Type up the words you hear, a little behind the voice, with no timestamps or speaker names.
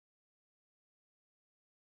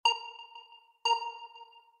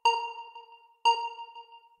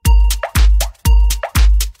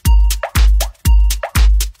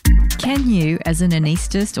Can you, as an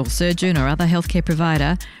anaesthetist or surgeon or other healthcare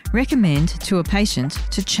provider, recommend to a patient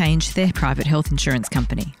to change their private health insurance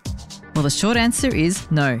company? Well, the short answer is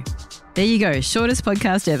no. There you go, shortest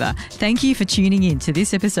podcast ever. Thank you for tuning in to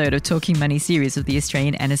this episode of Talking Money series of the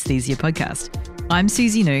Australian Anaesthesia Podcast. I'm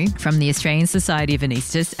Susie New from the Australian Society of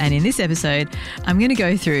Anaesthetists, and in this episode, I'm going to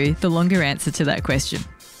go through the longer answer to that question.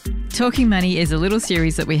 Talking Money is a little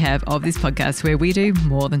series that we have of this podcast where we do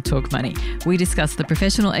more than talk money. We discuss the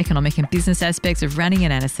professional, economic and business aspects of running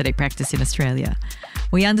an anaesthetic practice in Australia.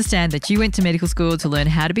 We understand that you went to medical school to learn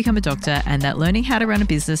how to become a doctor and that learning how to run a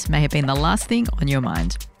business may have been the last thing on your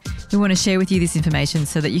mind. We want to share with you this information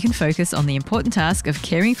so that you can focus on the important task of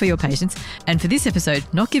caring for your patients and, for this episode,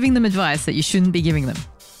 not giving them advice that you shouldn't be giving them.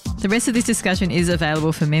 The rest of this discussion is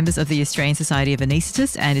available for members of the Australian Society of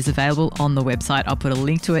Anaesthetists and is available on the website. I'll put a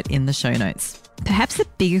link to it in the show notes. Perhaps the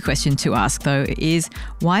bigger question to ask, though, is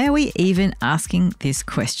why are we even asking this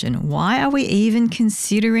question? Why are we even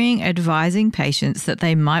considering advising patients that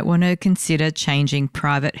they might want to consider changing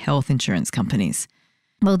private health insurance companies?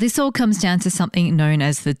 Well, this all comes down to something known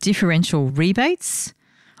as the differential rebates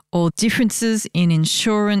or differences in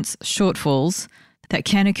insurance shortfalls that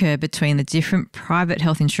can occur between the different private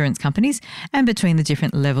health insurance companies and between the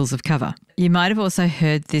different levels of cover. You might have also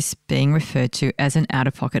heard this being referred to as an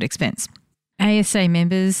out-of-pocket expense. ASA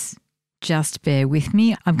members, just bear with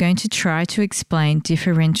me. I'm going to try to explain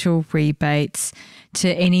differential rebates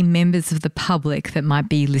to any members of the public that might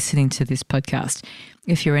be listening to this podcast.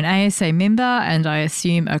 If you're an ASA member, and I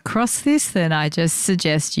assume across this, then I just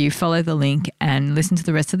suggest you follow the link and listen to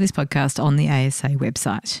the rest of this podcast on the ASA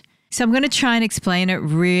website. So I'm going to try and explain it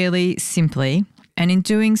really simply, and in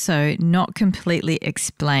doing so, not completely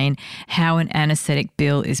explain how an anaesthetic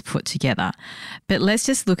bill is put together. But let's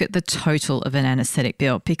just look at the total of an anaesthetic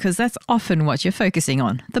bill, because that's often what you're focusing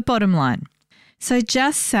on, the bottom line. So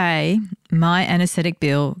just say my anaesthetic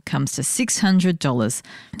bill comes to $600.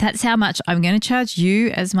 That's how much I'm going to charge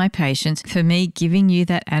you as my patient for me giving you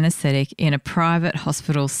that anaesthetic in a private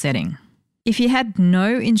hospital setting. If you had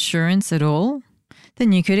no insurance at all,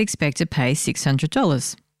 then you could expect to pay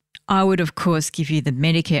 $600. I would, of course, give you the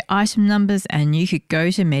Medicare item numbers and you could go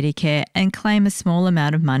to Medicare and claim a small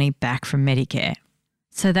amount of money back from Medicare.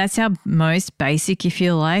 So that's our most basic, if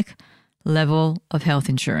you like, level of health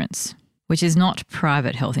insurance, which is not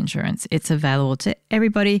private health insurance. It's available to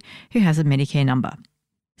everybody who has a Medicare number.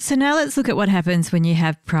 So now let's look at what happens when you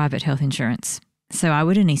have private health insurance. So I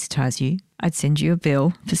would anaesthetise you. I'd send you a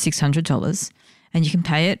bill for $600 and you can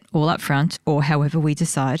pay it all up front or however we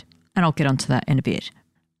decide, and I'll get onto that in a bit.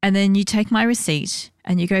 And then you take my receipt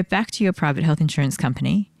and you go back to your private health insurance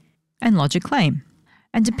company and lodge a claim.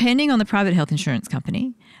 And depending on the private health insurance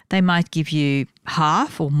company, they might give you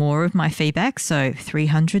half or more of my fee back, so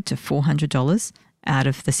 $300 to $400 out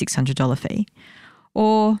of the $600 fee.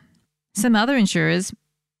 Or some other insurers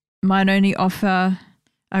might only offer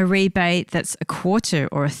a rebate that's a quarter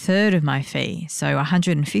or a third of my fee, so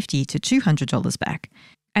 $150 to $200 back.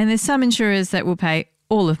 And there's some insurers that will pay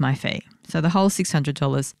all of my fee, so the whole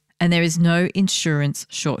 $600, and there is no insurance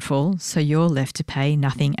shortfall, so you're left to pay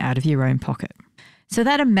nothing out of your own pocket. So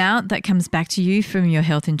that amount that comes back to you from your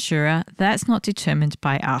health insurer, that's not determined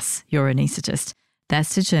by us, your anaesthetist.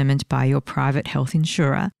 That's determined by your private health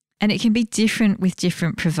insurer, and it can be different with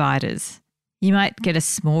different providers. You might get a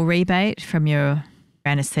small rebate from your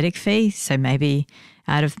anaesthetic fee, so maybe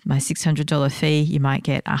out of my $600 fee, you might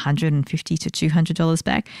get $150 to $200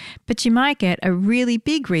 back, but you might get a really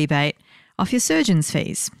big rebate off your surgeon's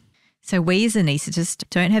fees. So we as anaesthetists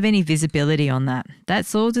don't have any visibility on that.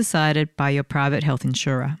 That's all decided by your private health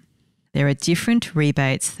insurer. There are different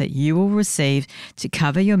rebates that you will receive to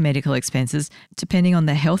cover your medical expenses depending on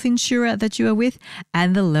the health insurer that you are with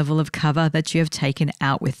and the level of cover that you have taken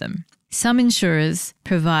out with them. Some insurers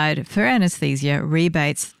provide for anaesthesia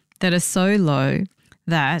rebates that are so low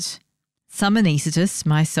that some anaesthetists,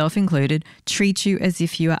 myself included, treat you as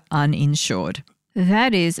if you are uninsured.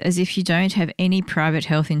 That is as if you don't have any private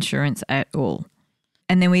health insurance at all.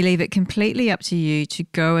 And then we leave it completely up to you to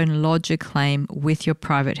go and lodge a claim with your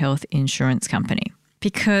private health insurance company.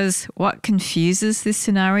 Because what confuses this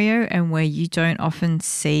scenario and where you don't often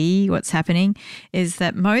see what's happening is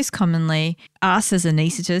that most commonly us as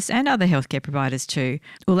anaesthetists and other healthcare providers too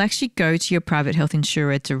will actually go to your private health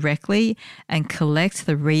insurer directly and collect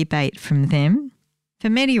the rebate from them for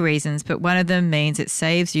many reasons, but one of them means it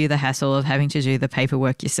saves you the hassle of having to do the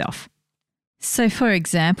paperwork yourself. So for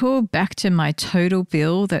example, back to my total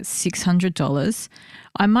bill, that's $600,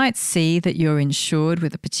 I might see that you're insured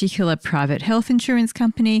with a particular private health insurance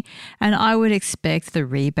company and I would expect the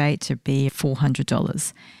rebate to be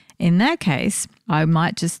 $400. In that case, I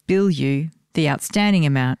might just bill you the outstanding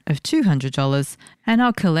amount of $200 and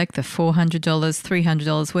I'll collect the $400,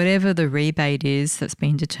 $300, whatever the rebate is that's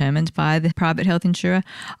been determined by the private health insurer.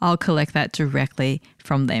 I'll collect that directly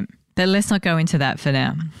from them. But let's not go into that for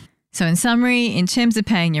now. So in summary, in terms of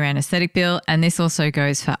paying your anaesthetic bill, and this also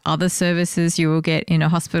goes for other services you will get in a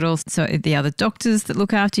hospital, so the other doctors that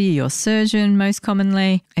look after you, your surgeon most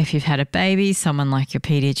commonly, if you've had a baby, someone like your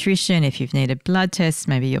paediatrician, if you've needed blood tests,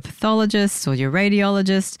 maybe your pathologist or your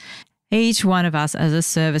radiologist, each one of us as a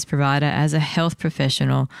service provider, as a health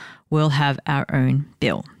professional, will have our own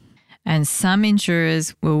bill. And some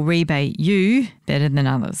insurers will rebate you better than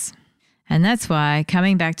others. And that's why,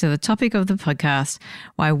 coming back to the topic of the podcast,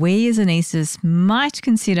 why we as anaesthetists might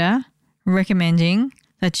consider recommending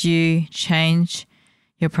that you change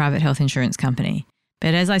your private health insurance company.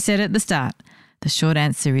 But as I said at the start, the short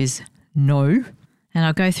answer is no. And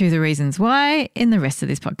I'll go through the reasons why in the rest of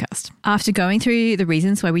this podcast. After going through the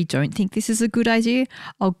reasons why we don't think this is a good idea,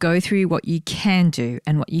 I'll go through what you can do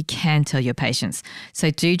and what you can tell your patients. So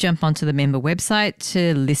do jump onto the member website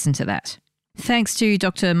to listen to that. Thanks to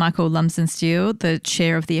Dr. Michael Lumsden-Steele, the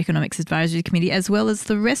chair of the Economics Advisory Committee, as well as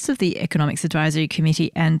the rest of the Economics Advisory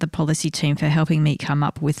Committee and the policy team for helping me come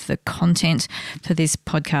up with the content for this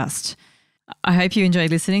podcast. I hope you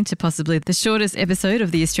enjoyed listening to possibly the shortest episode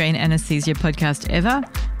of the Australian Anaesthesia podcast ever.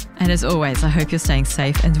 And as always, I hope you're staying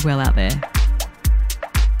safe and well out there.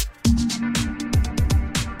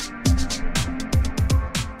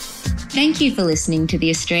 Thank you for listening to the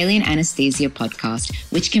Australian Anaesthesia podcast,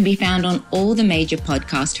 which can be found on all the major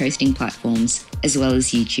podcast hosting platforms, as well as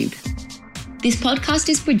YouTube. This podcast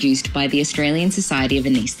is produced by the Australian Society of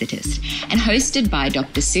Anaesthetists and hosted by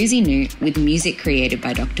Dr. Susie New with music created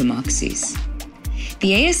by Dr. Mark Seuss.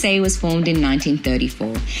 The ASA was formed in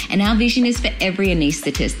 1934, and our vision is for every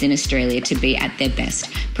anaesthetist in Australia to be at their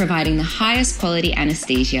best, providing the highest quality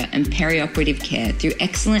anaesthesia and perioperative care through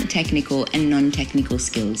excellent technical and non-technical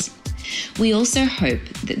skills. We also hope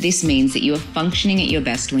that this means that you are functioning at your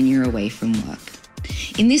best when you're away from work.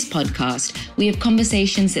 In this podcast, we have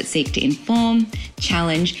conversations that seek to inform,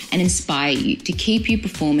 challenge, and inspire you to keep you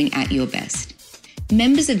performing at your best.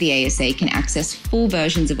 Members of the ASA can access full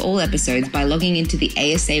versions of all episodes by logging into the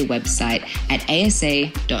ASA website at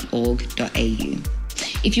asa.org.au.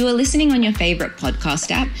 If you are listening on your favourite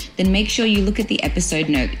podcast app, then make sure you look at the episode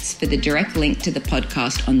notes for the direct link to the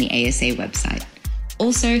podcast on the ASA website.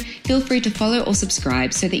 Also, feel free to follow or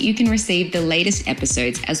subscribe so that you can receive the latest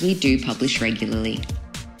episodes as we do publish regularly.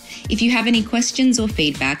 If you have any questions or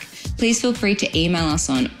feedback, please feel free to email us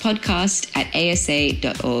on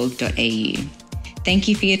podcast@asa.org.au. Thank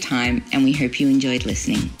you for your time, and we hope you enjoyed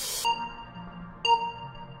listening.